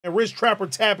And Rich Trapper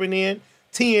tapping in,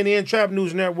 TNN Trap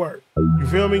News Network. You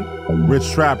feel me?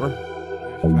 Rich Trapper.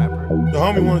 The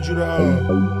homie wanted you to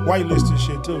whitelist this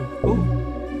shit too. Who?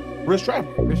 Rich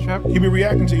Trapper. Rich Trapper? He be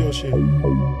reacting to your shit.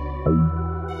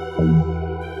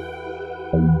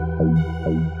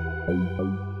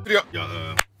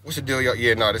 What's the deal, y'all?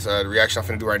 Yeah, no, this reaction I'm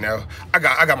finna do right now. I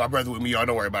got my brother with me, y'all.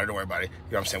 Don't worry about it. Don't worry about it.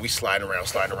 You know what I'm saying? We sliding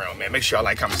around, man. Make sure y'all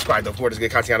like, comment, subscribe, though, for more this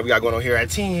good content we got going on here at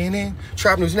TNN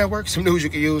Trap News Network. Some news you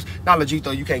can use. Knowledge,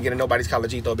 though. You can't get in nobody's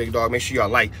college, though, big dog. Make sure y'all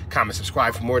like, comment,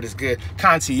 subscribe for more of this good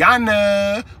content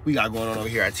we got going on over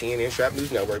here at TNN Trap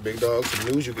News Network, big dog.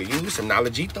 Some news you can use. Some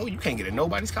knowledge, though. You can't get in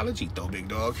nobody's college, though, big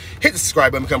dog. Hit the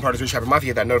subscribe button, become part of the Rich Trapper Mafia.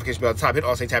 Hit that notification bell at the top. Hit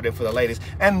all say tapped in for the latest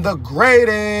and the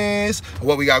greatest.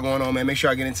 What we got going on, man. Make sure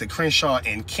I get into Crenshaw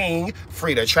and King,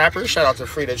 Frida Trappers. Shout out to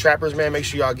Frida Trappers, man. Make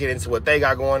sure y'all get into what they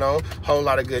got going on. Whole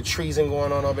lot of good treason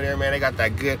going on over there, man. They got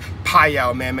that good pie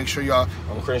out, man. Make sure y'all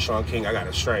on Crenshaw and King. I got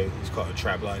a strain. It's called a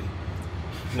Trap Lottie.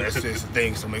 That's just the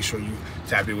thing, so make sure you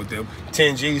tap in with them.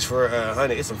 10 G's for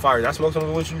 100. It's some fire. Did I smoke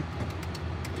something with you?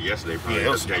 Yesterday, probably. Yeah, it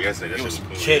was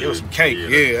some cake. Yeah,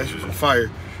 Yeah, that was some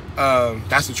fire.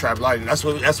 That's the Trap Lottie. That's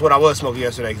what I was smoking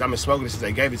yesterday, because I've been smoking it since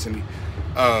they gave it to me.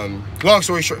 Long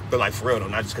story short, but like for real though,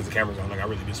 not just because the camera's on, like I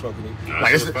really been smoking it. Nah,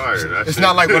 like it's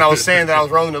not like when I was saying that I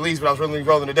was rolling the leaves, but I was really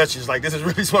rolling the Dutchess. Like this is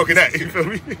really smoking that, you feel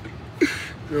me?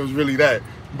 It was really that.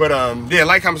 But yeah,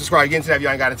 like, comment, subscribe, get into that if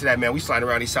y'all ain't got into that, man. We sliding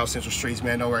around these South Central streets,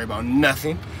 man. Don't worry about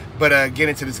nothing. But get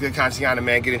into this good content,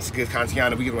 man. Get into good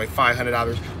content. We give away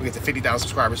 $500. We get to 50,000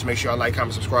 subscribers. So make sure y'all like,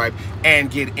 comment, subscribe, and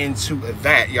get into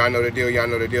that. Y'all know the deal. Y'all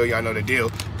know the deal. Y'all know the deal.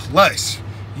 Plus,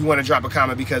 you want to drop a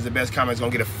comment because the best comment is going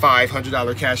to get a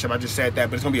 $500 cash app. I just said that,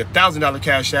 but it's going to be a $1,000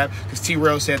 cash app because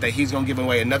T-Rail said that he's going to give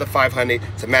away another $500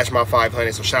 to match my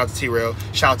 $500. So shout out to T-Rail.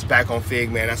 Shout out to Back on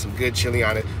Fig, man. That's some good chili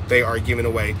on it. They are giving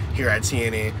away here at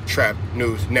TNN Trap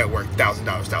News Network.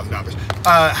 $1,000.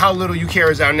 How Little You Care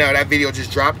is out now. That video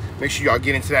just dropped. Make sure y'all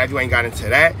get into that if you ain't got into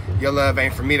that. Your love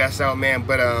ain't for me. That's out, man.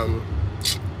 But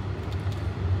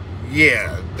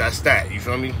yeah, that's that. You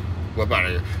feel me? What about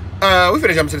it? We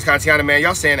finna jump into this content, man.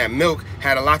 Y'all saying that Milk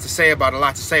had a lot to say about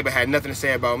but had nothing to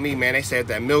say about me, man. They said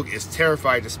that Milk is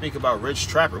terrified to speak about Rich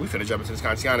Trapper. We finna jump into this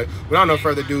content. Without no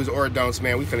further do's or don'ts,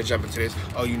 man, we finna jump into this.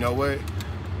 Oh, you know what?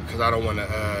 Because I don't want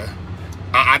to,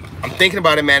 I'm thinking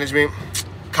about it, management.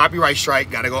 Copyright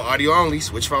strike, gotta go audio only,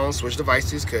 switch phones, switch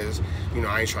devices, because, you know,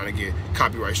 I ain't trying to get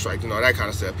copyright strike and all that kind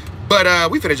of stuff.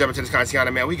 But we finna jump into this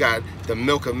content, man. We got the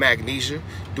Milk of Magnesia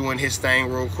doing his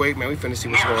thing real quick, man. We finna see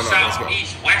what's going on. Let's go. South,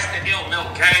 East, West, and Hill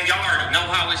Milk gang, y'all already know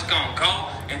how it's gonna go.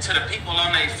 And to the people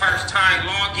on their first time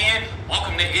log in,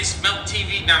 welcome to It's Milk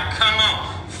TV. Now, come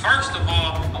on. First of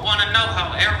all, I want to know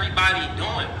how everybody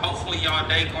doing. Hopefully, y'all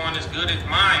day going as good as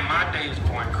mine. My day is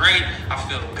going great. I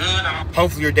feel good.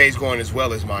 Hopefully, your day's going as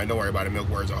well as mine. Don't worry about it. Milk,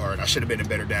 words are hard. I should have been a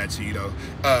better dad to you, though.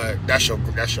 That's your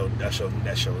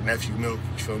nephew, Milk.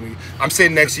 You feel me? I'm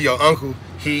sitting next to your uncle.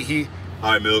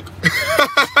 Hi, Milk.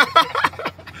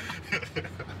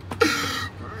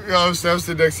 You know what I'm saying? I'm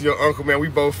sitting next to your uncle, man. We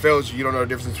both failed you. You don't know the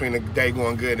difference between the day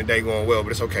going good and the day going well,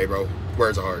 but it's okay, bro.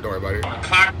 Words are hard. Don't worry about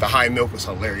it. The high milk was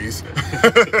hilarious.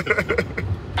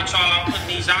 I'm putting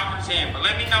these hours in, but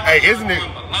let me know. Hey, isn't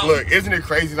it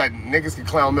crazy? Like, niggas can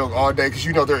clown Milk all day because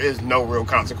you know there is no real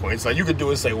consequence. Like, you could do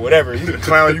and say whatever. You can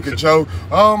clown, you can joke.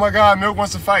 Oh my God, Milk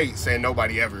wants to fight. Saying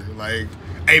nobody ever. Like,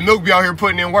 hey, Milk be out here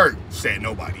putting in work. Saying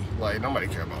nobody. Like, nobody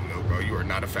care about Milk, bro. You are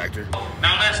not a factor.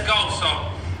 Now let's go.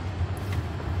 So,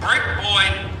 Brick Boy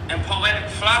and Poetic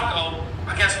Flacco,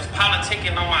 I guess, was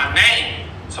politicking on my name.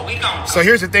 So we gonna. So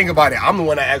here's the thing about it. I'm the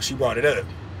one that actually brought it up.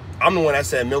 I'm the one that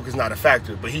said Milk is not a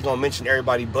factor, but he gonna mention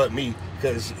everybody but me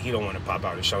because he don't want to pop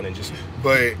out and show ninjas.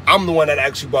 But I'm the one that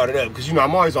actually brought it up because, you know,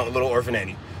 I'm always on Little Orphan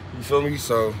Annie. You feel me?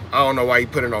 So I don't know why you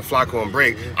put it on Flacco and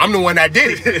Break. I'm the one that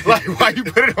did it. Like, why you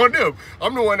put it on them?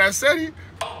 I'm the one that said it.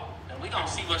 And we gonna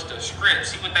see what's the script,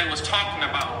 see what they was talking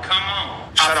about. Come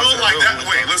on. I feel like that.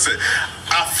 Wait, listen.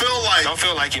 I feel like. Don't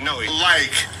feel like you know it.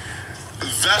 Like,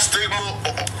 that stigma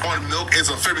on Milk is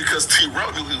unfair because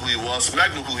T-Rail knew who he was,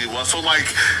 Mac knew who he was. So, like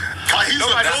he's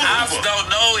nobody else don't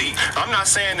know him. I'm not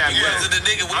saying that Milk. The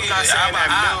nigga I'm not saying that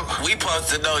Milk. We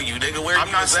supposed to know you, nigga. Where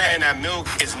I'm not saying that Milk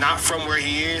is not from where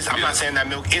he is. I'm not saying that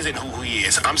Milk isn't who he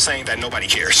is. I'm saying that nobody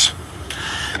cares.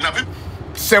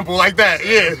 Simple like that,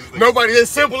 yeah. Nobody,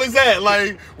 as simple as that.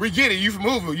 Like, we get it. You from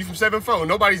Hoover, you from 7-4.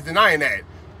 Nobody's denying that.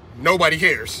 Nobody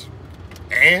cares.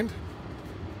 And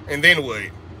then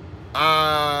what?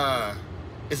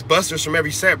 It's busters from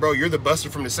every set, bro. You're the buster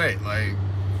from the set. Like,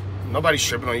 nobody's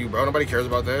tripping on you, bro. Nobody cares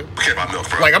about that. We care about Milk,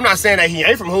 bro. Like, I'm not saying that he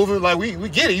ain't from Hoover. Like, we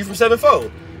get it. You from 7-4.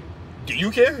 Do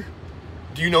you care?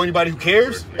 Do you know anybody who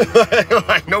cares?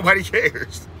 Like, nobody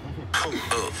cares.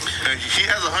 He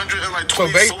has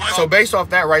 120. So based off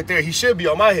that right there, he should be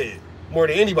on my head more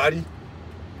than anybody.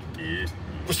 Yeah.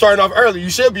 We're starting off early. You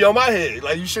should be on my head.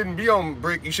 Like, you shouldn't be on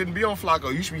Brick. You shouldn't be on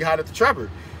Flacco. You should be hot at the Trapper.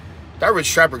 That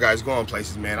Rich Trapper guy's going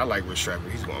places, man. I like Rich Trapper.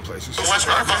 He's going places. But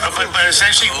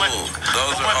essentially, what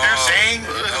they're saying,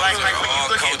 like all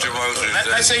culture vultures.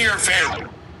 Let's say you're a fan.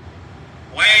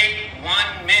 Wait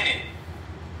 1 minute.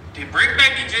 Did Brick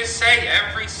Baby just say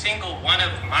every single one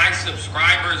of my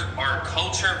subscribers are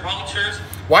culture vultures?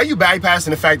 Why are you bypassing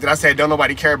the fact that I said don't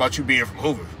nobody care about you being from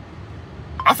Hoover?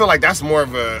 I feel like that's more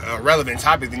of a relevant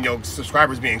topic than your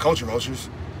subscribers being culture vultures.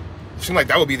 It seems like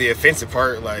that would be the offensive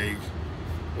part. Like,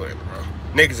 whatever, bro.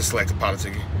 Niggas are selective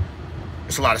politicking.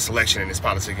 There's a lot of selection in this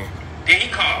politicking. Did he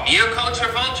call me a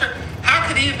culture vulture? How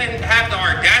could he even have the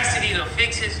audacity to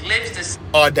fix his lips to...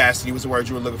 Audacity was the word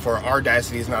you were looking for.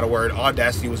 Audacity is not a word.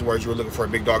 Audacity was the word you were looking for.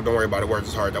 Big dog, don't worry about it. Words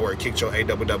is hard. That word kicked your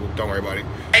A-double-double. Don't worry about it.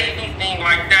 Anything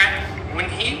like that when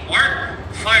he worked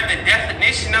for the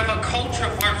definition of a culture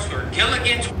vulture.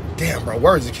 Gilligan's... Damn, bro.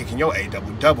 Words are kicking your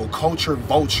A-double-double. Culture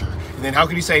vulture. And then how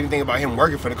could you say anything about him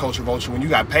working for the culture vulture when you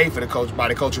got paid for the by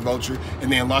the culture vulture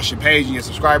and then lost your page and your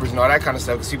subscribers and all that kind of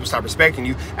stuff because people stopped respecting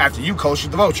you after you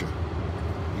cultured the vulture?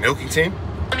 Milkington?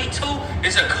 22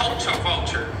 is a culture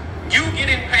vulture. You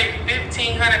getting paid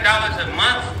 $1,500 a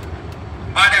month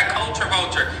by that culture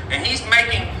vulture, and he's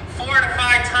making 4 to 5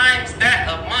 times that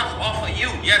a month off of you.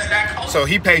 Yes, that culture. So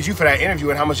he paid you for that interview,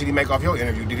 and how much did he make off your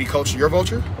interview? Did he culture your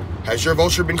vulture? Has your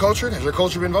vulture been cultured? Has your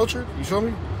culture been vultured? You feel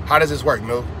me? How does this work,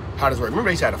 Milk? How does it work?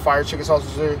 Remember they had a fire chicken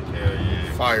sausage there?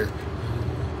 Yeah. Fire.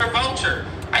 Vulture.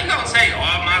 How you gonna say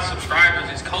all my subscribers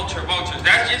is culture vultures?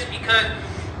 That's just because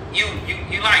you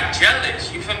like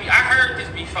jealous. You feel me? I heard this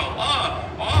before.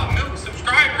 All Milk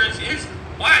subscribers is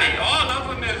white. All of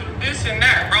them is this and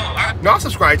that, bro. No, I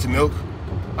subscribe to Milk.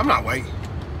 I'm not white.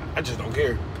 I just don't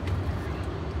care.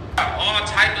 All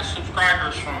type of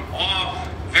subscribers from all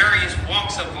various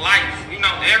walks of life. You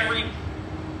know, every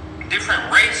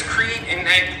different race, creed, and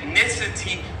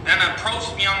ethnicity that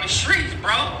approached me on the streets,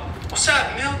 bro. What's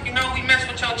up, Milk? You know, we mess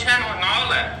with your channel and all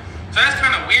that. So that's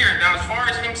kind of weird. Now, as far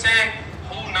as him saying,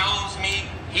 who knows me?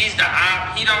 He's the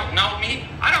op. He don't know me.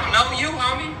 I don't know you,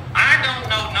 homie. I don't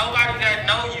know nobody that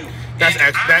know you.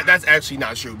 That's actually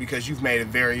not true because you've made a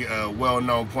very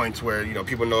well-known point to where, you know,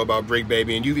 people know about Brick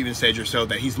Baby, and you've even said yourself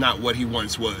that he's not what he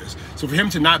once was. So for him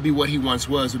to not be what he once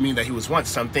was would mean that he was once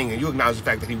something, and you acknowledge the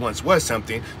fact that he once was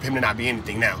something for him to not be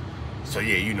anything now. So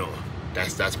yeah, you know,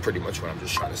 that's pretty much what I'm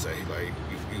just trying to say. Like,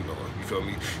 you know, you feel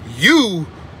me? You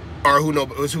are who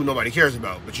nobody cares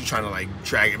about, but you're trying to like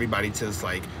drag everybody to this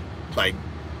like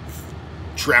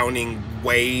drowning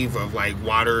wave of like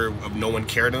water of no one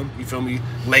cared them. You feel me?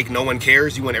 Lake no one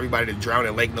cares. You want everybody to drown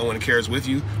in lake no one cares with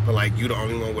you, but like you the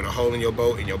only one with a hole in your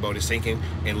boat and your boat is sinking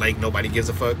and lake nobody gives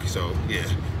a fuck. So yeah.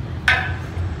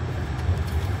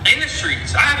 In the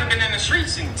streets. I haven't been in the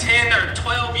streets in 10 or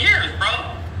 12 years, bro.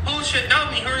 Who should know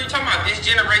me? Who are you talking about? This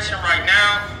generation right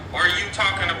now? Or are you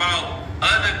talking about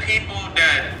other people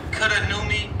that could have knew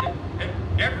me?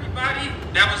 Everybody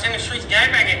that was in the streets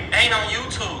gangbanging ain't on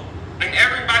YouTube. And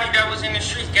everybody that was in the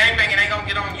streets gangbanging ain't gonna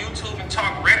get on YouTube and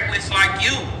talk reckless like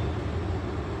you.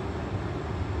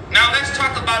 Now let's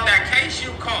talk about that case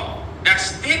you caught. That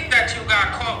stick that you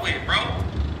got caught with, bro.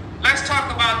 Let's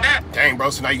talk about that. Dang, bro,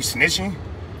 so now you snitching?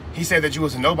 He said that you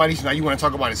was a nobody, so now you want to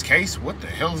talk about his case? What the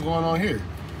hell is going on here?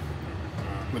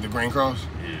 With the Green Cross?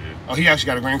 Yeah. Oh, he actually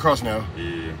got a Green Cross now?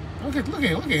 Yeah. Look at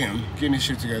him getting his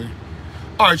shit together.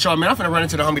 All right, y'all, man, I'm finna run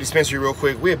into the homie dispensary real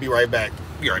quick. We'll be right back.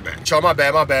 Y'all, my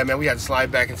bad, man. We had to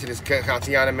slide back into this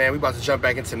Catiana, man. We about to jump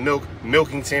back into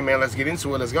Milkington, man. Let's get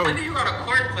into it. Let's go. When do you go to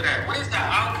court for that? What is the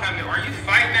outcome? Are you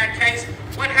fighting that case?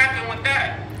 What happened with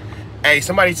that? Hey,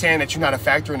 somebody saying that you're not a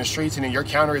factor in the streets and then your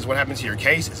counter is what happened to your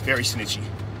case. It's very snitchy.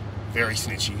 Very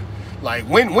snitchy. Like,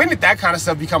 when did that kind of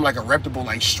stuff become like a reputable,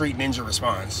 like, street ninja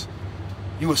response?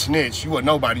 You a snitch. You a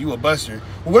nobody. You a buster.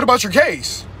 Well, what about your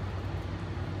case?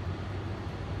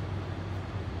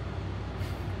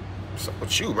 What's up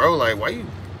with you, bro? Like, why you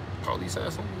police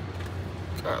ass on me?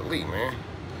 Golly, man.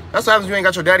 That's what happens when you ain't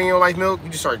got your daddy in your life, Milk.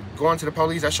 You just start going to the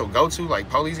police. That's your go-to, like,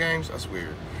 police games. That's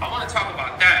weird. I want to talk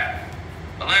about that,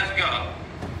 but let's go.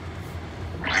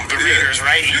 The players,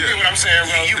 right? You get what I'm saying,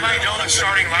 bro? You might know the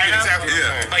starting lineup,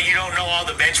 Yeah. but you don't know all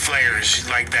the bench players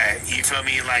like that. You feel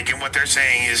me? Like, and what they're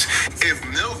saying is, If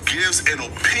Milk gives an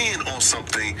opinion on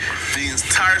something, the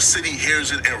entire city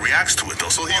hears it and reacts to it, though.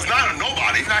 So he's not a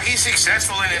nobody. now he's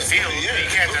successful in his field. Yeah. You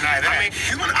can't deny that. I mean,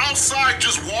 he's been outside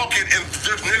just walking, and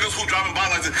there's niggas who driving by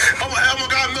like this. Oh my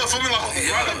God, Milk. So I'm like,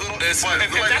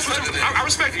 I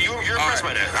respect it. You're impressed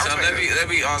by that. So let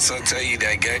me also tell you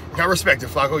that, gang. I respect it,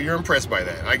 Flacco. You're impressed by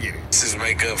that. I get it. This is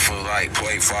make up for like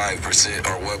 0.5%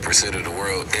 or 1% of the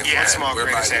world. Yeah, small we're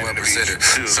grain of like sand on the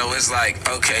 1%. beach. So it's like,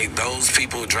 okay, those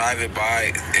people driving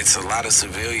by, it's a lot of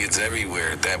civilians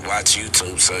everywhere that watch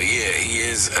YouTube. So yeah, he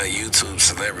is a YouTube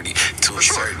celebrity to a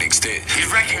certain extent.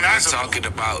 He's recognizable. We're talking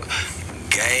about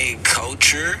gang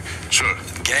culture,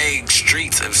 gang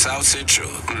streets of South Central.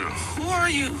 Who are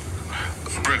you?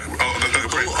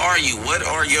 Who are you? What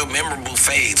are your memorable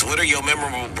fades? What are your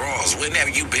memorable brawls? When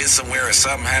have you been somewhere and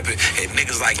something happened and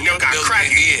niggas like Milk got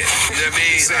cracked? Yeah, you know what I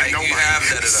mean? Like, you have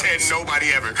none of those. Said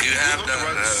nobody ever. You have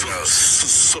none of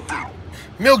those.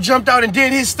 Milk jumped out and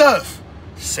did his stuff.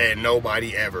 Said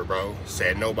nobody ever, bro.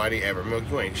 Said nobody ever. Milk,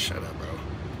 you ain't shut up, bro.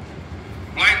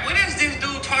 Like, what is this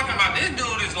dude talking about? This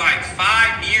dude is like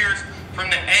 5 years from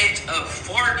the age of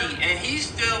 40, and he's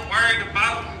still worried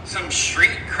about some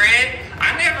street cred.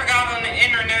 I never got on the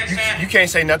internet saying... You can't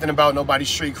say nothing about nobody's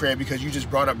street cred because you just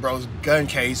brought up bro's gun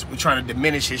case. We're trying to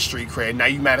diminish his street cred. Now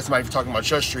you mad at somebody for talking about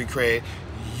your street cred.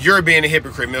 You're being a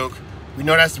hypocrite, Milk. We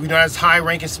know that's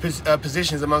high-ranking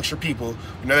positions amongst your people.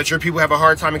 We know that your people have a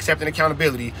hard time accepting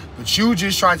accountability, but you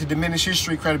just tried to diminish his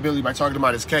street credibility by talking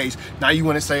about his case. Now you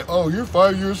want to say, oh, you're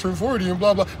 5 years from 40 and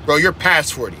blah, blah. Bro, you're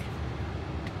past 40.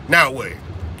 Now what?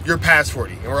 You're past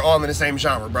 40, and we're all in the same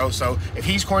genre, bro. So if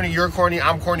he's corny, you're corny,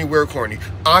 I'm corny, we're corny.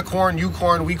 I corn, you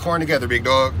corn, we corn together, big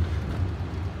dog.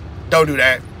 Don't do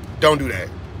that. Don't do that.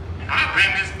 I've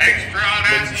been this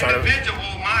extra-ass individual,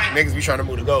 man. Niggas be trying to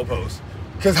move the goalposts.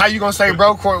 Because how you going to say,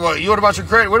 bro, corn, what about your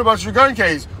credit? What about your gun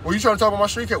case? Well, you trying to talk about my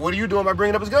street case? What are you doing by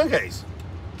bringing up his gun case?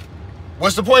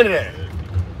 What's the point of that?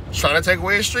 Trying to take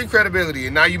away his street credibility,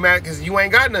 and now you mad because you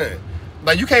ain't got none.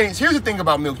 Like, you can't, here's the thing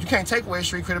about Milk. You can't take away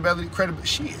street credibility.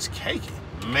 She is caking.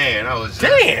 Man, I was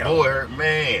damn. Boy,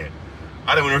 man.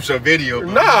 I didn't want to show a video.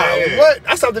 Nah, man. what?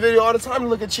 I stop the video all the time to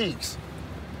look at cheeks.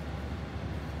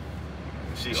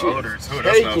 She older too.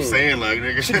 That's what I'm saying. Like,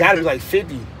 nigga. She gotta be like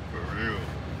 50. For real.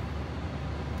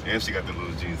 And she got the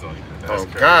little jeans on. Oh,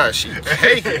 God, she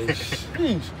caking.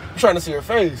 Sheesh. I'm trying to see her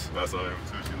face. That's all too.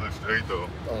 She looks straight, though.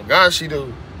 Oh, God, she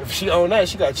do. If she own that,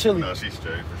 she got chili. No, she's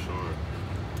straight for sure.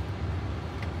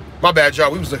 My bad,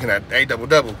 y'all. We was looking at a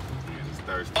double-double.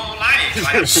 Thirsty.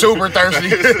 Like, Super thirsty.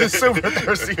 Super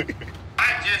thirsty.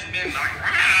 I just been like,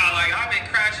 wow, like I've been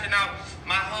crashing out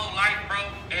my whole life, bro.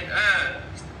 And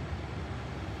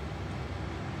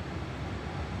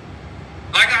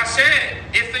like I said,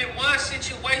 if it was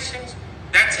situations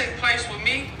that took place with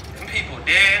me, and people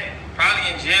dead,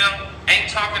 probably in jail, ain't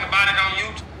talking about it on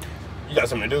YouTube. You got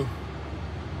something to do?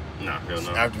 Nah, hell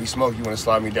no. After we smoke, you want to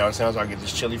slide me downtown so I get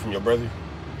this chili from your brother?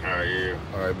 All right, yeah.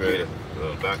 All right, baby.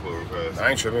 Backwood request.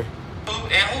 I ain't tripping.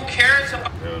 And who cares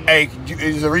about... Hey,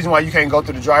 is the reason why you can't go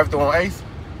through the drive-thru on 8th?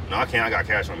 No, I can't. I got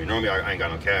cash on me. Normally, I ain't got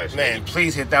no cash. Man,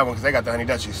 please hit that one because they got the Honey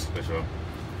Dutchies. For sure.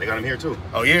 They got them here, too.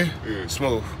 Oh, yeah? Yeah.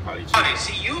 Smooth.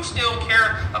 See, you still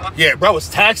care about... Yeah, bro, it's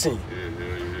taxing.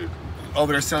 Yeah.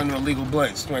 Over there selling illegal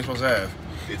blunts you ain't supposed to have.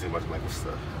 It's too much like this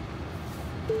stuff.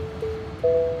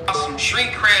 Some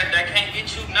street cred that can't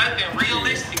get you nothing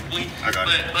realistically, I got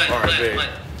it. but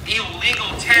illegal,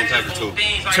 tangible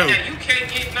things like that. You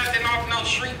can't get nothing off no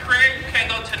street cred. You can't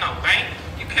go to no bank.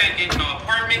 You can't get no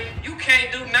apartment. You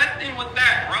can't do nothing with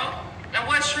that, bro. And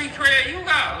what street cred you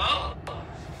got, Lo?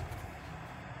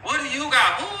 What do you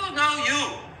got? Who know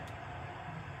you?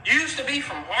 You used to be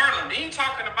from Harlem. They ain't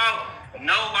talking about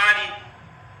nobody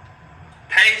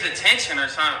pays attention or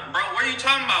something. Bro, what are you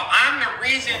talking about? I'm the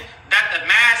reason that the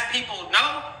mass people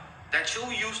know that you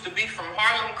used to be from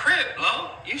Harlem Crip,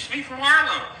 Lo. You used to be from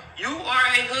Harlem. You are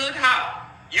a hood hop.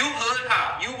 You hood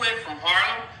hop. You went from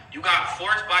Harlem. You got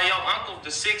forced by your uncle to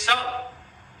 6-0.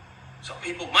 So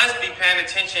people must be paying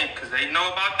attention because they know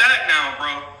about that now,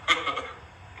 bro.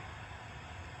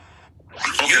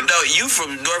 You know, you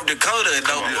from North Dakota and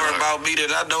know more about me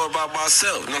than I know about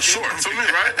myself. No, sure. For me,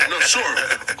 right? No, sure.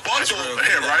 But though,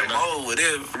 hey, right? With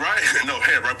him. Right? No,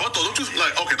 hey, right? But though, don't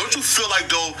you feel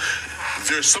like, though,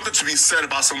 there's something to be said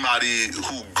about somebody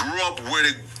who grew up where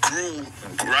they grew,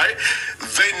 right?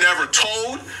 They never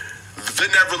told.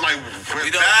 They never, like, We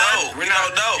don't know. We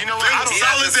don't know. You know what? They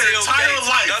solid their entire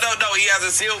life. No. He has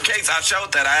a sealed case. I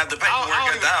showed that. I have the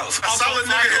paperwork at the house. A solid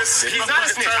nigga. He's not a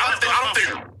snitch. I don't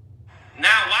think.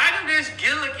 Now, why do Chris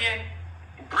Gilligan,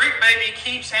 Brick Baby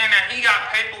keeps saying that he got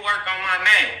paperwork on my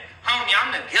name. Homie, I'm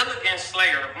the Gilligan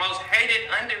Slayer, the most hated,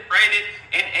 underrated,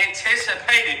 and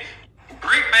anticipated.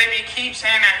 Brick Baby keeps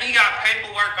saying that he got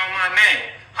paperwork on my name.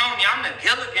 Homie, I'm the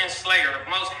Gilligan Slayer, the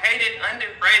most hated,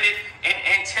 underrated, and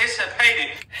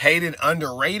anticipated. Hated,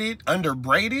 underrated,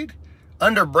 underbraided?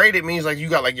 Underbraided means like you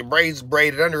got like your braids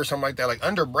braided under or something like that. Like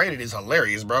underbraided is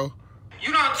hilarious, bro.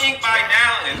 You don't think by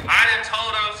now, if I done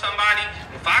told on somebody,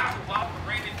 if I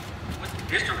cooperated with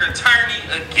the district attorney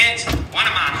against one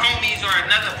of my homies or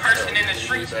another person in the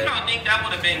streets, you don't think that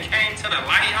would have been came to the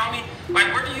light, homie? Like,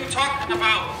 what are you talking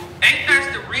about? Ain't that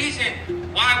the reason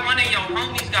why one of your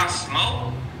homies got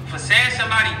smoked for saying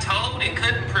somebody told and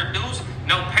couldn't produce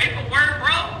no paperwork,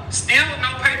 bro? Still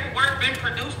no paperwork been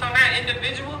produced on that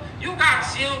individual? You got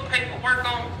sealed paperwork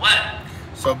on what?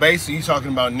 So basically, you talking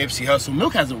about Nipsey Hussle.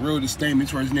 Milk has a real disdain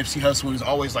towards Nipsey Hussle and is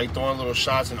always like throwing little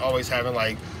shots and always having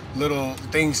like little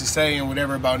things to say and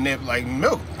whatever about Nip. Like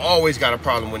Milk always got a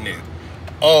problem with Nip.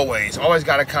 Always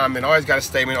got a comment, always got a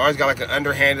statement, always got like an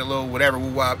underhanded little whatever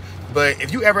woo-wop. But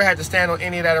if you ever had to stand on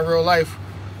any of that in real life,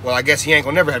 well, I guess he ain't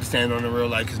gonna never have to stand on it in real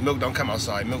life because Milk don't come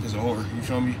outside. Milk is a whore, you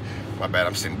feel me? My bad,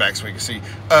 I'm sitting back so we can see.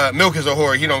 Milk is a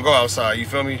whore, he don't go outside, you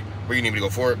feel me? Where you need me to go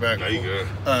for it back? No, you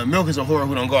good. Milk is a whore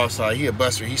who don't go outside. He a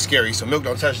buster, he's scary, so Milk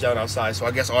don't touch down outside. So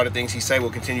I guess all the things he say will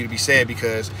continue to be said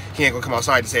because he ain't gonna come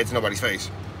outside to say it to nobody's face.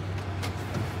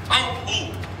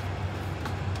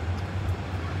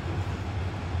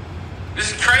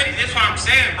 This is crazy. That's what I'm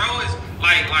saying, bro. It's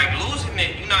like losing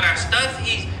it. You know, that stuff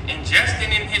he's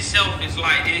ingesting in himself is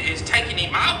like, it's taking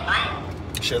him out,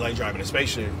 bro. Shit like driving a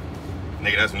spaceship.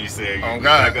 Nigga, that's when you said, oh,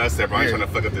 God. Like I said, bro, I ain't trying to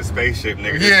fuck up this spaceship,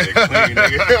 nigga. Yeah. This shit clean,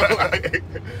 nigga.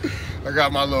 I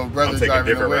got my little brother taking driving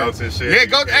different away. routes and shit. Yeah,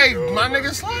 go, hey, go, my bro.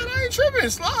 nigga, slide. I ain't tripping.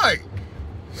 Slide.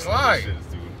 Slide. Shit,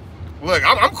 Look,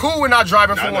 I'm cool with not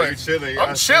driving nah, for no, one. you chilling.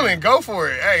 I'm chilling. Go for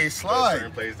it. Hey, Like, slide.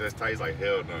 certain place that's tight, like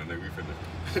hell no, nigga. We finna.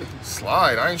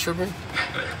 Slide. I ain't tripping.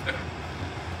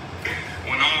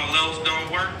 When all else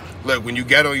don't work, Look, when you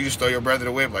ghetto, you just throw your brother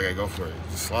the whip. Like, hey, go for it.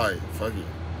 Just slide. Fuck it.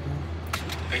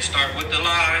 they start with the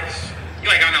lies. You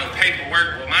ain't got no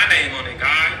paperwork with my name on it,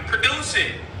 guy. Produce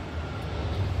it.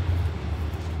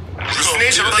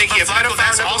 Snitch, I don't think he a pedophile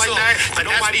or something like that, but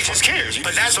nobody just cares.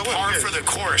 But that's par for the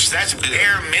course. That's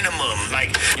bare minimum.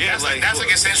 Like, that's like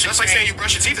essentially. That's like saying you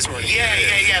brush your teeth this morning.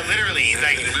 Yeah, literally.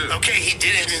 Like, okay, he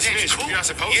didn't snitch. Cool. You're not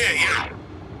supposed to. Yeah.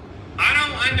 I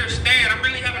don't understand. I'm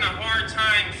really having a hard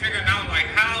time figuring out, like,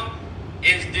 how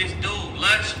is this dude,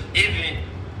 Lush, even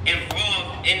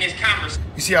involved in this conversation?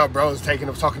 You see how bro is talking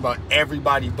about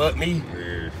everybody but me?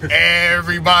 Yeah.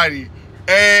 Everybody.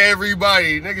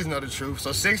 Niggas know the truth.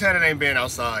 So 600 ain't been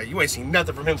outside. You ain't seen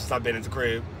nothing from him since I've been in the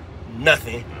crib.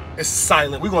 Nothing. It's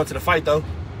silent. We going to the fight though.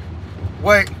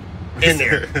 What? In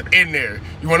there.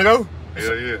 You want to go?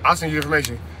 Hell yeah. I'll send you the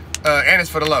information. And it's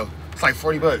for the low. It's like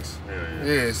 $40.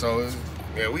 Yeah, so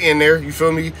yeah, we in there. You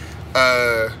feel me?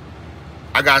 I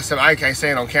got some. I can't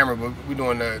say it on camera, but we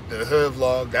doing the hood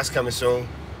vlog. That's coming soon.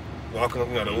 Walking up,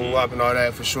 you know, the woo-wop and all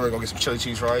that for sure. Go get some chili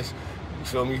cheese fries. You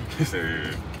feel me?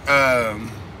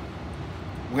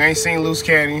 We ain't seen Loose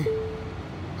Candy.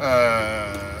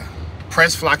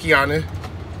 Press Flacciana.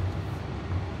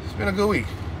 It's been a good week.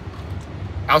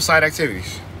 Outside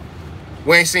activities.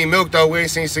 We ain't seen Milk though. We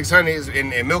ain't seen 600,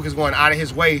 and Milk is going out of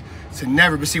his way to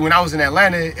never. But see, when I was in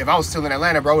Atlanta, if I was still in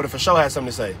Atlanta, bro, I would have for sure had something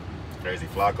to say. Crazy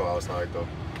Flacco outside though.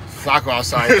 Flacco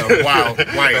outside though. Wow,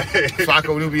 right.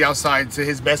 Flacco do be outside to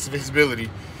his best of his ability.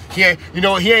 He ain't, you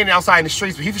know, he ain't outside in the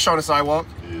streets, but he for sure on the sidewalk.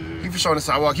 Yeah. He for sure on the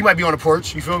sidewalk. He might be on the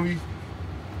porch. You feel me?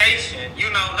 You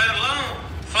know, let alone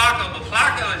Flacco, but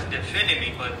Flacco is defending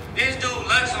me. But this dude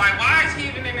looks like, why is he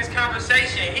even in this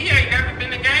conversation? He ain't never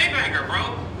been a gangbanger,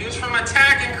 bro. He was from a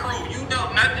tagging crew. You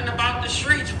know nothing about the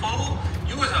streets, fool.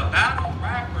 You was a battle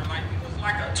rapper, like you was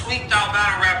like a tweaked out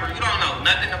battle rapper. You don't know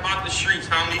nothing about the streets,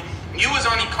 homie. You was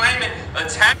only claiming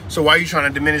attack. So why are you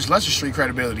trying to diminish Lush's street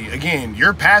credibility? Again,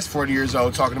 you're past 40 years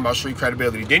old talking about street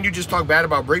credibility. Didn't you just talk bad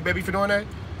about Brick Baby for doing that?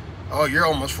 Oh, you're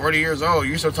almost 40 years old.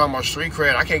 You're still talking about street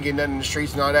cred. I can't get nothing in the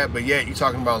streets and all that, but yet you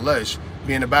talking about Lush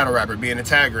being a battle rapper, being a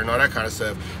tagger, and all that kind of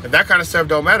stuff. If that kind of stuff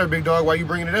don't matter, big dog, why you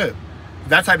bringing it up? If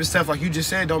that type of stuff, like you just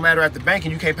said, don't matter at the bank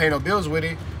and you can't pay no bills with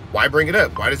it, why bring it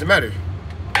up? Why does it matter?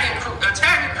 A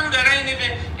tagging crew that ain't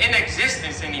even in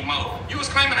existence anymore. You was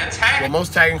claiming a tagging. Well,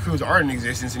 most tagging crews aren't in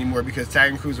existence anymore because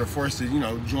tagging crews are forced to, you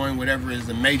know, join whatever is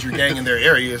the major gang in their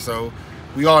area. So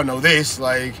we all know this,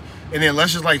 like. And then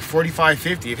Lush is like 45,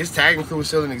 50. If his tagging crew was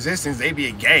still in existence, they'd be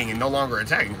a gang and no longer a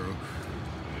tagging crew.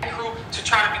 To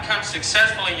try to become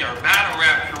successful in your battle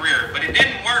rap career, but it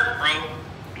didn't work, bro.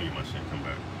 You must come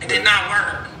back. It did not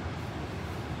work.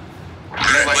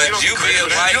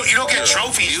 You don't get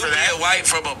trophies for that. You be a white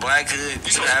from a black hood.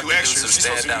 You have to do some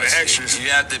standout shit. You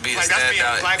have to be a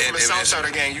standout. Black from a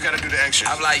Southsider gang, you got to do the extras.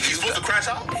 I'm like, you supposed to crash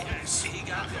out? I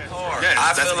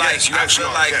feel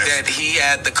like that he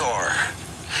had the car.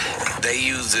 They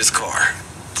used this car.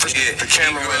 The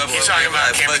camera. He's talking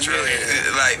about camera drilling.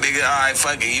 Like, nigga, all right,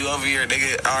 fuck it. You over here,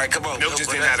 nigga. All right, come on. Milk just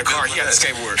didn't have the car. He had the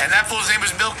skateboard. And that fool's name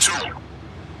is Milk too.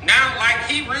 Now, like,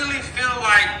 he really feel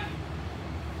like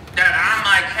that I'm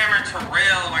like Cameron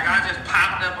Terrell. Like, I just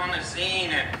popped up on the scene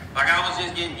and like I was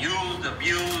just getting used,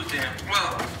 abused, and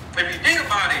well, if you think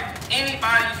about it,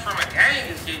 anybody from a gang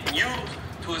is getting used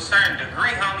to a certain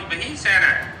degree, homie. But he's saying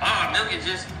that, oh, Milk is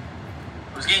just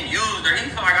was getting used, or he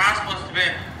felt like I was supposed to be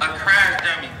a crash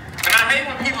dummy. And I hate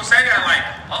when people say that, like,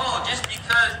 oh, just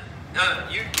because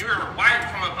you're white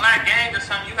from a black gang or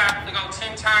something, you have to go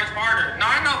 10 times harder. No,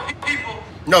 I know people.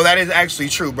 No, that is actually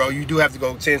true, bro. You do have to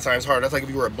go 10 times harder. That's like if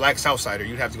you were a black Southsider,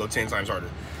 you'd have to go 10 times harder.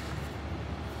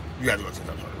 You have to go 10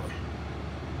 times harder, bro.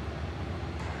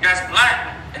 That's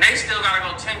black, and they still gotta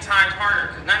go 10 times harder,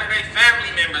 because none of their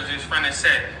family members is from the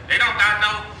set. They don't got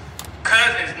no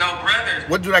cousins, no brothers.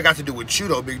 What do that got to do with you,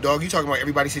 though, big dog? You talking about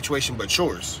everybody's situation but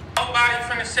yours. Nobody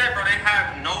from the set, bro. They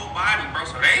have nobody, bro,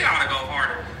 so they gotta go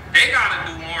harder. They gotta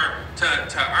do more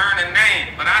to earn a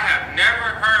name. But I have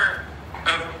never heard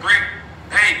of Brick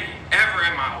Baby ever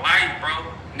in my life,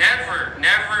 bro. Never.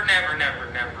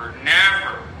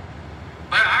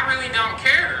 But I really don't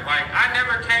care. Like, I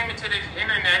never came into this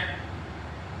internet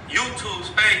YouTube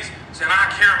space saying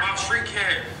I care about street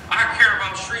cred. I care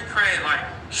about street cred. Like,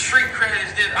 street cred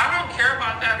is this. I don't care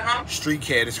about that, huh? Street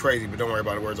cred is crazy, but don't worry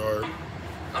about it. Words are hard.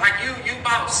 Like, you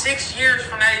about 6 years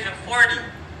from the age of 40.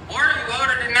 Or you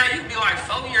older than that, you'd be like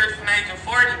 4 years from the age of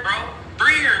 40, bro.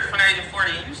 3 years from the age of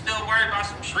 40. You still worried about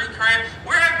some street cred?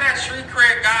 Where have that street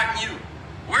cred gotten you?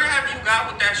 Where have you got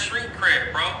with that street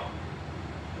cred, bro?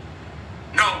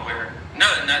 Nowhere.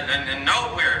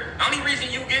 Nowhere. The only reason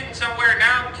you getting somewhere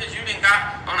now because you done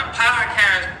got on a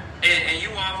podcast and you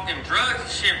off them drugs and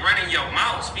shit running your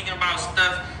mouth, speaking about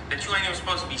stuff that you ain't even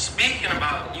supposed to be speaking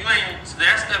about.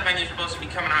 That stuff ain't even supposed to be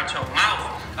coming out your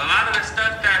mouth. A lot of the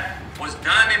stuff that was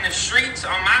done in the streets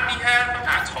on my behalf, I'm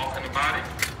not talking about it.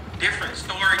 Different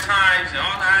story times and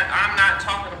all that, I'm not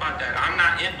talking about that. I'm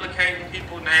not implicating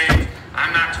people's names.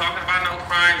 I'm not talking about no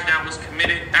crimes that was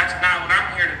committed. That's not what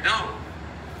I'm here to do.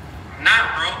 I'm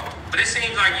not, bro. But it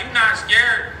seems like you're not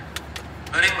scared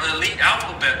of them elite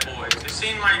alphabet boys. It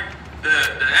seems like the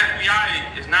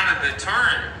FBI is not a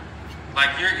deterrent.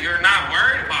 Like, you're not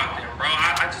worried about them, bro.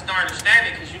 I just don't understand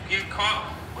it, because you get caught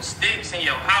with sticks in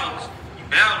your house, you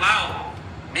bail out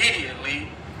immediately,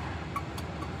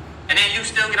 and then you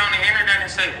still get on the internet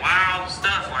and say wild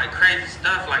stuff, like crazy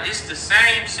stuff. Like, it's the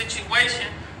same situation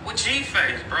with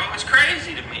G-Face, bro. It's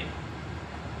crazy to me.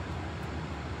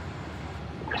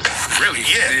 Really?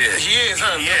 Yeah. He is,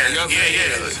 huh? Yeah.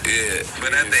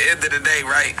 But at the end of the day,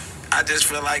 right, I just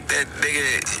feel like that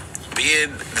nigga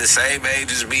being the same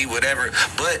age as me, whatever.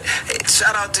 But hey,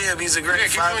 shout out to him. He's a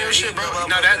great father. Shit, bro.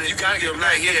 Now that you gotta give him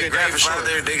that. Yeah, great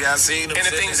father. Nigga, I seen him. And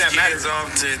the things that matter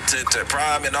off to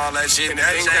prom and all that shit. And the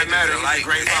things that matter. Like,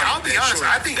 great father. I'll be honest.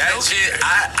 I think that shit.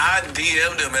 I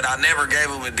DM'd him and I never gave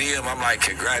him a DM. I'm like,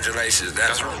 congratulations.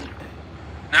 That's right.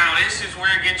 Now this is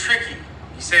where it get tricky.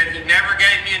 He said he never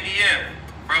gave me a DM.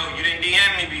 Bro, you didn't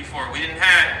DM me before. We didn't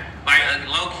have like a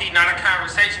low key, not a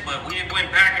conversation, but we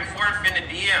went back and forth in the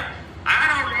DM. I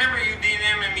don't remember you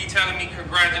DMing me telling me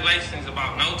congratulations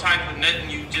about no type of nothing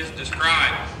you just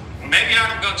described. Maybe I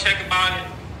can go check about it.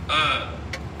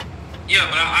 Yeah,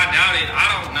 but I doubt it.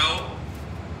 I don't know.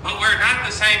 But we're not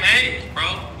the same age,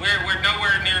 bro. We're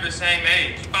nowhere near the same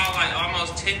age. You're about like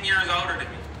almost 10 years older than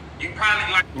me. You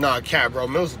probably like... Nah, cat, bro.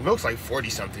 Milk's like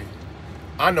 40-something.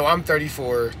 I know I'm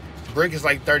 34. Brick is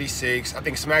like 36. I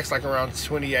think Smack's like around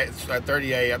 28,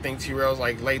 38. I think T-Rail's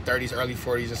like late 30s, early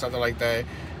 40s or something like that.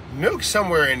 Milk's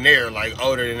somewhere in there, like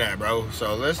older than that, bro.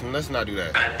 So let's not do that.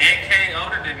 A decade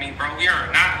older than me, bro. We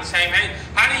are not the same age.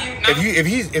 How do you know? If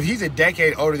he's a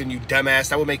decade older than you, dumbass,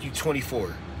 that would make you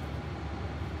 24.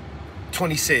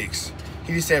 26.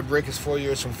 He just said Brick is 4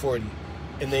 years from 40.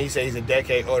 And then he said he's a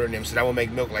decade older than him, so that would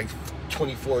make Milk like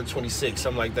 24, 26,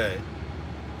 something like that.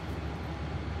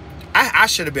 I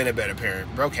should have been a better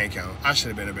parent. Bro can't count. I should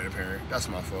have been a better parent. That's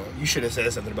my fault. You should have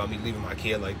said something about me leaving my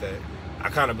kid like that. I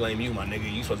kind of blame you, my nigga.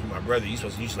 You supposed to be my brother. You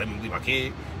just let me leave my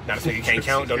kid. Now this nigga can't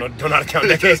count. Don't know how to count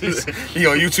decades. You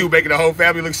on YouTube making the whole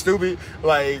family look stupid.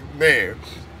 Like, man.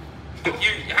 How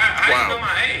you know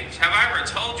my age? Have I ever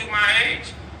told you my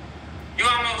age? You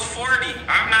almost 40.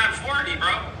 I'm not 40,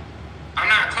 bro. I'm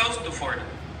not close to 40.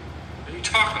 What are you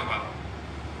talking about?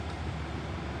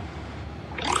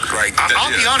 Like, I'll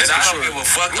be honest. I don't give a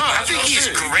fuck. No, I think he's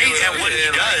great at what he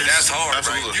does. That's hard,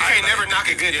 absolutely. You can't never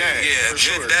knock a good dad. Yeah,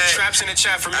 good dad. Traps in the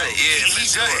chat for me. He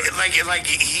does like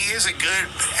he is a good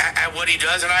at what he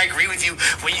does, and I agree with you.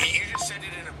 When you just said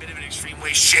it in a bit of an extreme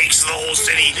way, shakes the whole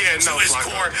city to his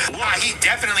core. He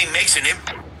definitely makes an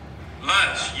impact.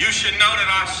 Lunch, you should know that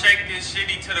I shake this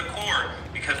city to the core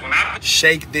because when I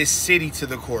shake this city to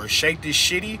the core. Shake this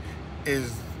shitty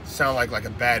sound like a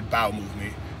bad bowel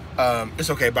movement.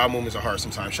 It's okay. Bowel movements are hard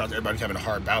sometimes. Shout out to everybody having a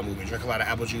hard bowel movement. Drink a lot of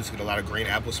apple juice. Get a lot of green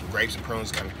apples, some grapes and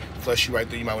prunes. Kind of flush you right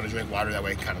through. You might want to drink water that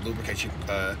way. Kind of lubricate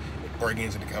your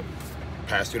organs and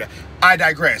pass through that. I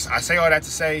digress. I say all that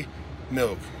to say,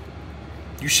 milk.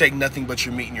 You shake nothing but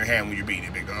your meat in your hand when you're beating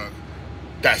it, big dog.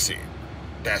 That's it.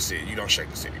 That's it. You don't shake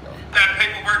the city, dog. That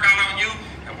paperwork out on you,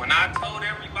 and when I told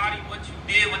everybody what you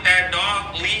did with that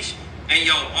dog leash and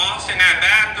your boss in that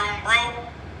bathroom, bro,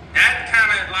 that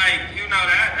kind of like, you know,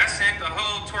 that sent the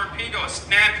whole torpedo, a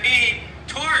stampede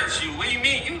towards you. What do you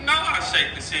mean? You know I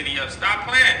shake the city up. Stop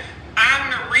playing.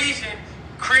 I'm the reason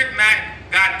Crip Mac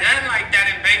got done like that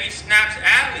in Baby Snap's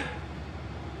alley.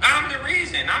 I'm the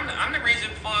reason. I'm the reason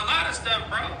for a lot of stuff,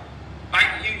 bro. Like,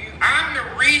 I'm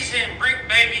the reason Brick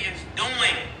Baby is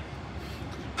doing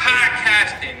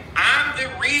podcasting. I'm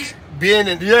the reason.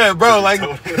 Yeah, bro, like,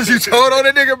 because you told on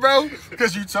a nigga, bro.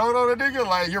 Because you told on a nigga,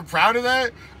 like, you're proud of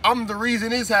that. I'm the reason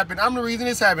this happened. I'm the reason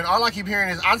this happened. All I keep hearing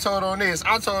is, I told on this,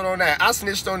 I told on that, I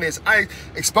snitched on this.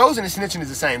 Exposing and snitching is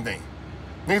the same thing.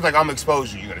 Niggas like, I'm gonna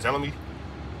expose you. You gonna tell me?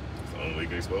 It's the only way you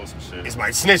can expose some shit. It's my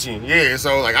snitching. Yeah,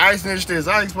 so, like, I snitched this,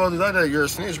 I exposed this, other. You're a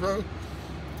snitch, bro.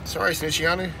 Sorry,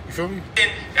 Snitchiana. You feel me?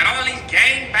 That all these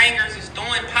gangbangers is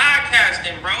doing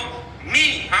podcasting, bro.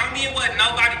 Me, homie, it wasn't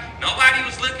nobody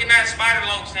was looking at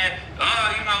Spider-Loc saying,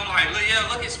 oh, you know, like, yeah,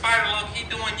 look at Spider-Loc, he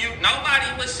doing you. Nobody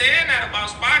was saying that about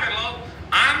Spider-Loc.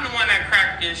 I'm the one that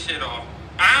cracked this shit off.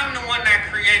 I'm the one that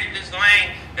created this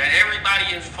lane that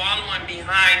everybody is following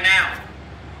behind now.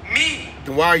 Me.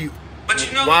 Then why are you? But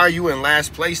you know, why are you in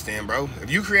last place then, bro?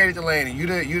 If you created the lane and you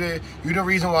the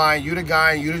reason why, you the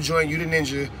guy, you the joint, you the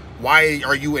ninja, why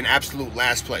are you in absolute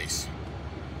last place?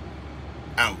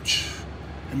 Ouch.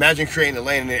 Imagine creating the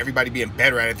lane and then everybody being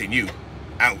better at it than you.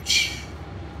 Ouch.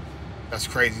 That's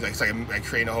crazy. Like, it's like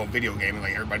creating a whole video game and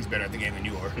like everybody's better at the game than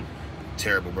you are.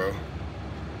 Terrible, bro.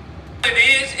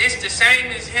 It's the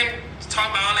same as him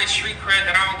talking about all that street cred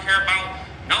that I don't care about.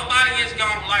 Nobody is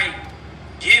gonna like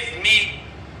give me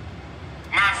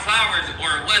my flowers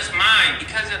or what's mine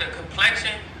because of the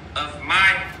complexion of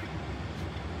my...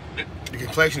 The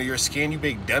complexion of your skin, you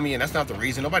big dummy, and that's not the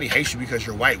reason. Nobody hates you because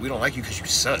you're white. We don't like you because you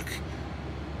suck.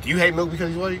 Do you hate Milk because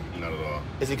he's white? Not at all.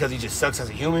 Is it because he just sucks as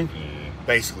a human? Mm.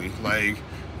 Basically, like,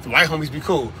 the white homies be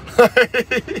cool.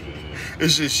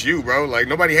 It's just you, bro. Like,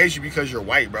 nobody hates you because you're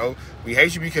white, bro. We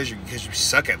hate you because you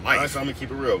suck at life. Honestly, I'm gonna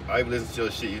keep it real. I listen to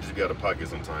your shit. You just be out of pocket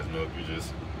sometimes, Milk. You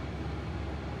just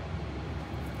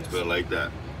feel like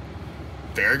that.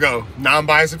 There you go.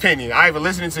 Non-biased opinion. I even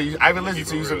listen to you. I even listen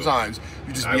to you sometimes.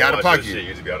 You just be out of pocket. Shit.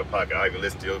 You just be out of pocket. I even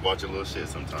listen to you watch your little shit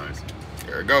sometimes.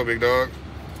 There you go, big dog.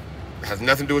 It has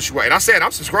nothing to do with you white. And I said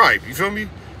I'm subscribed. You feel me?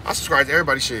 I subscribe to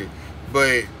everybody's shit.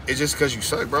 But it's just because you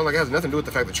suck, bro. Like, it has nothing to do with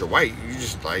the fact that you're white. You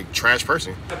just, like, trash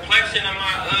person. The complexion of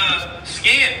my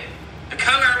skin. The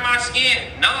color of my skin.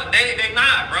 No, they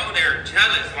not, bro. They're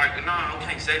jealous. Like, no, I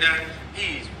can't say that.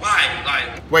 He's white.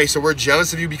 Like, wait, so we're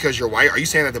jealous of you because you're white? Are you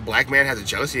saying that the black man has a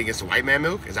jealousy against the white man,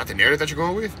 Milk? Is that the narrative that you're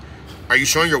going with? Are you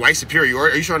showing your white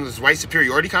superiority? Are you showing this white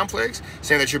superiority complex,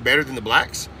 saying that you're better than the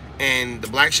blacks, and the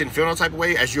blacks shouldn't feel no type of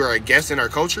way as you're a guest in our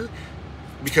culture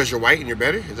because you're white and you're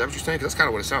better? Is that what you're saying? Because that's kind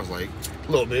of what it sounds like.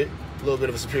 A little bit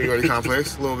of a superiority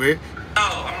complex. A little bit. No,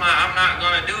 I'm not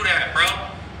gonna do that, bro.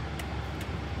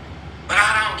 But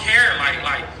I don't care.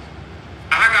 Like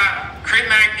I got Crip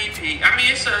Mac DP. I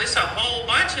mean, it's a whole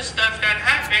bunch of stuff that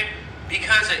happened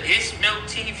because of It's Milk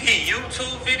TV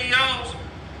YouTube videos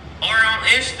or on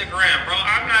Instagram, bro.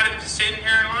 I'm not even sitting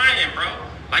here lying, bro.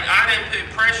 Like, I didn't put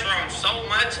pressure on so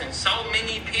much and so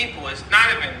many people. It's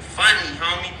not even funny,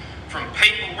 homie. From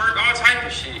paperwork, all type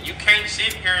of shit. You can't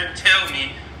sit here and tell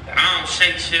me that I don't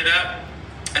shake shit up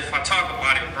if I talk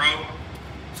about it, bro.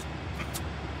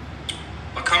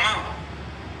 But come on.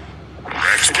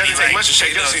 It doesn't take much to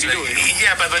shake up to do it.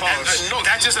 Yeah, but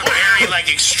that's just a very, like,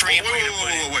 extreme way to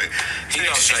put it. Wait.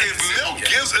 If Milk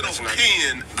gives an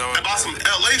opinion about some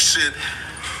LA shit,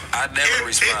 I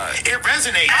never respond. It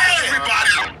resonates.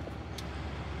 Everybody.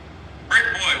 Brick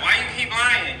Boy, why you keep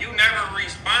lying? You never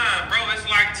respond, bro. It's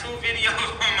like 2 videos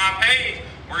on my page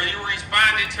where you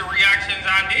responded to reactions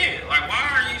I did. Like, why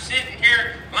are you sitting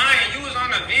here lying? You was on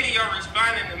a video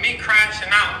responding to me crashing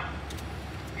out.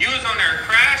 You was on there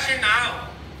crashing out,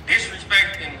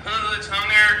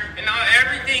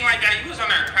 everything like that. You was on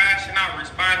there crashing out,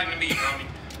 responding to me, homie.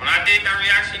 When I did that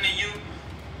reaction to you,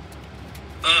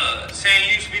 saying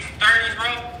you used to be from 30s,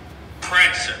 bro,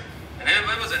 pressure. And then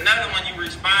it was another one you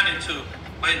responded to.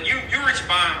 But you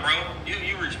respond, bro.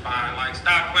 You respond. Like,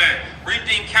 stop playing. Where you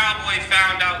think Cowboy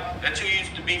found out that you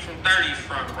used to be from 30s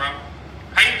from, bro?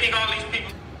 How you think all these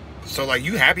people... So, like,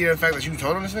 you happy at the fact that you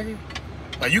told him this nigga?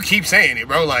 Like, you keep saying it,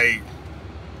 bro. Like,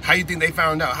 how you think they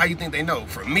found out? How you think they know?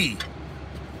 From me.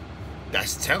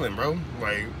 That's telling, bro.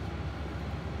 Like,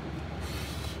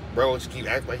 bro, just keep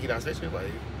acting like he not snitching.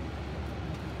 Like,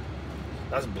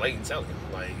 that's blatant telling.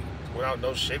 Like, without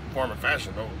no shape, form, or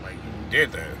fashion, though. Like, you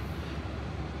did that.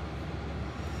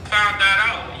 Found that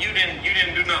out. You didn't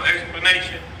do no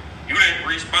explanation. You didn't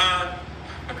respond.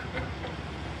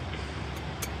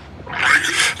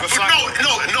 But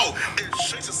no.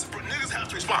 Niggas have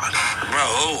to respond.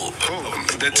 Bro,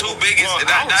 the two biggest. Well,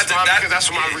 because that's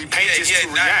what my repage is to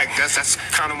react. That's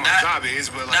kind of my job is.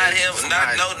 But like, not him.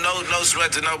 No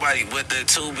sweat to nobody. But the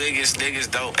two biggest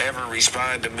niggas don't ever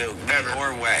respond to Milk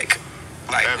or Wack.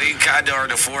 Like we kind of are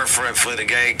the forefront for the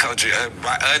gang culture.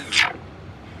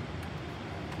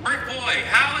 Brick Boy,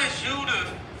 how is you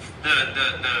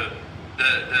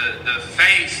the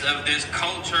face of this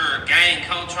culture, gang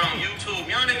culture on YouTube?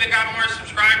 You don't even got more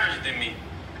subscribers than me.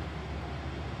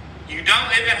 You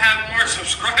don't even have more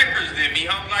subscribers than me.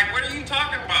 I'm like, what are you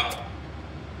talking about?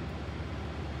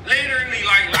 Literally,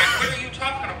 like what are you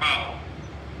talking about?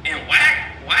 And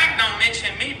Wack don't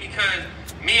mention me because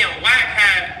me and Wack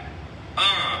had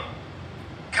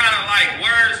kind of like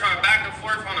words from back and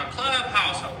forth on a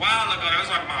Clubhouse a while ago. That was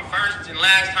like my first and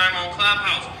last time on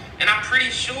Clubhouse. And I'm pretty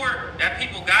sure that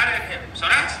people got at him. So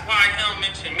that's why he don't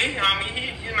mention me,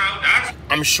 homie. That's...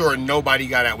 I'm sure nobody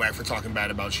got at Wack for talking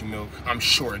bad about you, Milk. I'm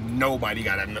sure nobody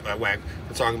got at Wack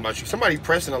for talking about you. Somebody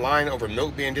pressing a line over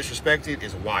Milk being disrespected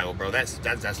is wild, bro. That's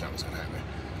not what's gonna happen.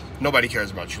 Nobody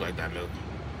cares about you like that, Milk.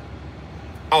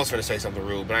 I was gonna say something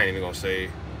rude, but I ain't even gonna say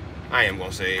it. I am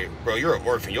gonna say it. Bro, you're an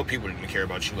orphan. Your people didn't care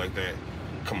about you like that.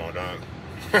 Come on, dog.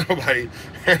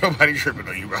 Ain't nobody tripping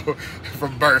on you, bro.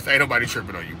 From birth, ain't nobody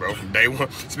tripping on you, bro. From day one.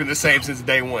 It's been the same since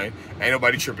day one. Ain't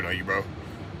nobody tripping on you, bro.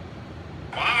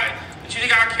 Why? But you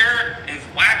think I care if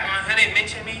Wack 100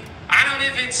 mention me? I don't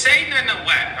even say nothing to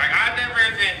Wack. Like, I never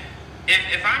even...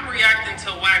 If I'm reacting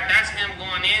to Wack, that's him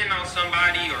going in on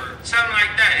somebody or something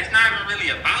like that. It's not even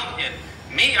really about him.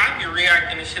 Me, I be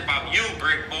reacting to shit about you,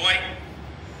 Brick Boy.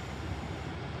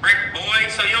 Brick Boy,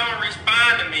 so you don't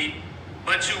respond to me,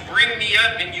 but you bring me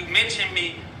up and you mention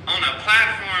me on a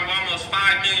platform with almost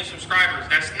 5 million subscribers.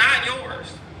 That's not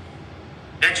yours.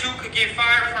 That you could get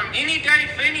fired from any day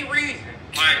for any reason.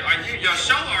 Like your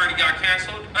show already got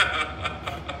canceled.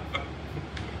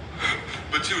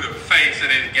 But you the face of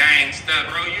this gang stuff,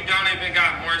 bro. You don't even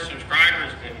got more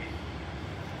subscribers than me.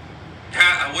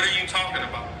 What are you talking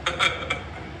about?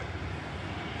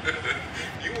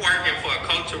 You working for a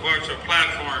controversial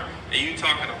platform and you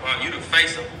talking about you the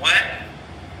face of what?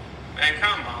 Man,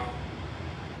 come on.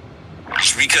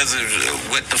 Because of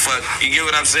what the fuck, you get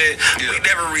what I'm saying? Yeah. We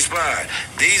never respond.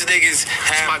 These niggas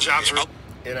have... My job's real.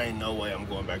 It ain't no way I'm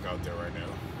going back out there right now.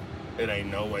 It ain't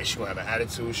no way. She gonna have an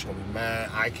attitude. She gonna be mad.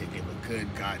 I could give a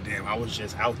good goddamn. I was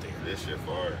just out there. This shit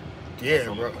far. Yeah,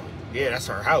 bro. Yeah, that's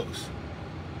her house.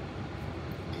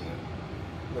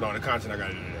 With all the content I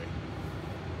gotta do today.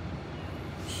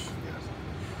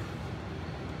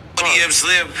 ODM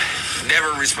Slim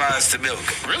never responds to Milk.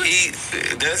 Really? He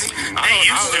does he? I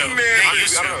don't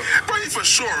know. Bro, for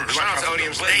sure. Shout out to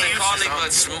ODM Slim. They call him a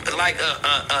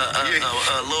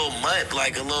little mutt,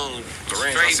 like a little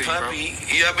straight puppy.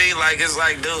 You know what I mean? Like, it's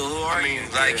like, dude, who are you?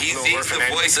 Like, he's the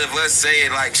voice of us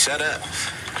saying, like, shut up.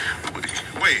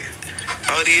 Wait.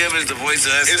 ODM is the voice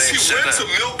of us saying, shut up. He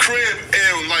went to Milk Crib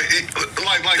and, like he put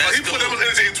that much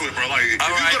energy into it, bro. Like, if you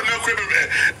go to Milk Crib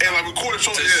and like, record a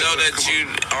show, to show that you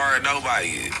are a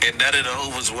nobody. And none of the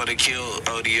Hoovers want to kill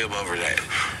ODM over that.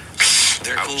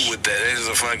 They're cool with that. It's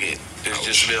a fucking, it's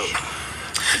just Milk.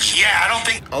 Yeah, I don't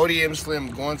think ODM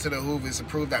Slim going to the Hoovers to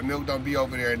prove that Milk don't be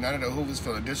over there. None of the Hoovers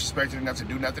feeling disrespected enough to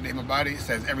do nothing to him about it.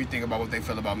 Says everything about what they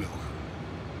feel about Milk.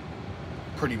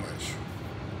 Pretty much.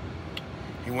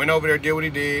 He went over there, did what he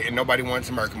did, and nobody wanted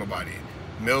to murk him about it.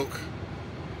 Milk,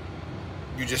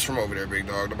 you just from over there, big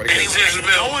dog. Nobody cares. It's just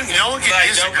Milk. no one can Don't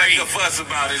disagree. make a fuss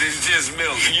about it. It's just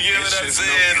Milk. You get what I'm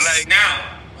saying? Like,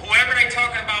 Now, whoever they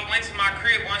talking about went to my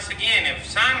crib once again. If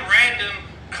some random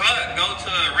cut go to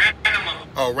a random...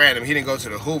 Oh, random. He didn't go to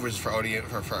the Hoovers for ODM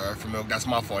for Milk. That's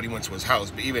my fault. He went to his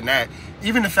house. But even that,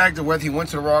 even the fact that whether he went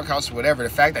to the wrong house or whatever, the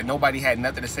fact that nobody had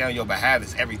nothing to say on your behalf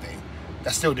is everything.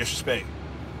 That's still disrespect.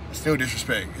 It's still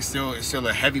disrespect. It's still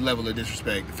a heavy level of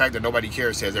disrespect. The fact that nobody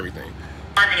cares says everything.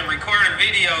 And record a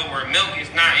video where Milk is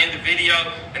not in the video,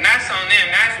 and that's on them.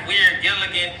 That's weird,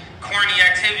 Gilligan, corny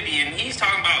activity. And he's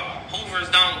talking about Hoovers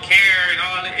don't care and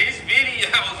all that. His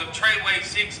videos of Treyway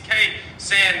 6K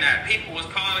saying that people was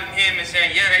calling him and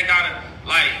saying, yeah, they gotta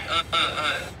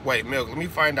Wait, Milk, let me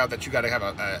find out that you gotta have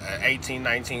a 18,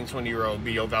 19, 20-year-old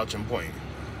be your vouching point.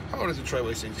 How old is the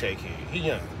Treyway 6K kid? He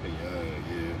young.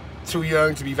 Yeah. Too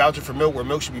young to be vouching for Milk, where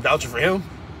Milk should be vouching for him?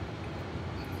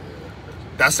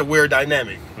 That's a weird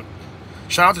dynamic.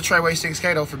 Shout out to Treyway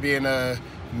 6K though for being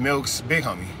Milk's big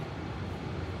homie.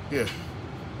 Yeah.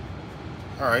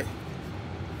 All right.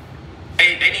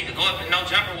 They need to go up and no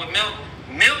jumper with Milk.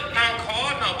 Milk don't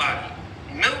call nobody.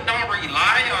 Milk don't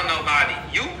rely on nobody.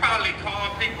 You probably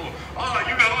call people, oh,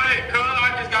 you know what, cuz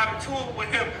I just got a tour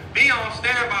with him. Be on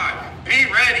standby. Be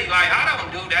ready. Like, I don't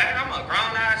do that. I'm a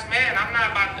grown-ass man. I'm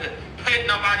not about to put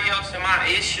nobody else in my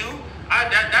issue.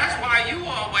 That's why you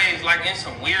always like in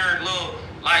some weird little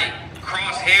like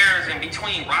crosshairs and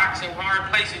between rocks and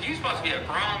hard places. You supposed to be a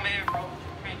grown man, bro.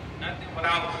 Nothing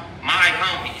without my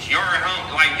homies. Your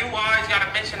homies. Like you always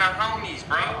gotta mention our homies,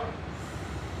 bro.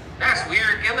 That's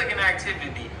weird Gilligan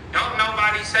activity. Don't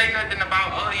nobody say nothing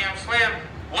about ODM Slim.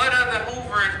 What other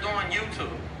Hoover is doing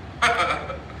YouTube?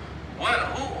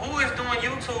 Who is doing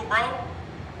YouTube, bro?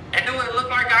 And do it look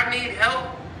like I need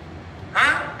help?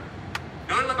 Huh?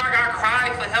 Do it look like I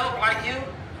cried for help like you?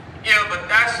 Yeah, but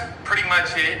that's pretty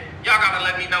much it. Y'all gotta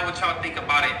let me know what y'all think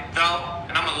about it, though.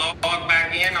 And I'm gonna log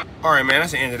back in. All right, man,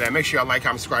 that's the end of that. Make sure y'all like,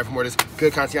 comment, subscribe for more of this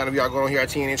good content y'all going on here at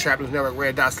TNN Trap News Network.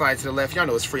 Red dot slide to the left. Y'all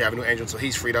know it's free Avenue Angel until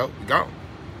he's free, though. We gone.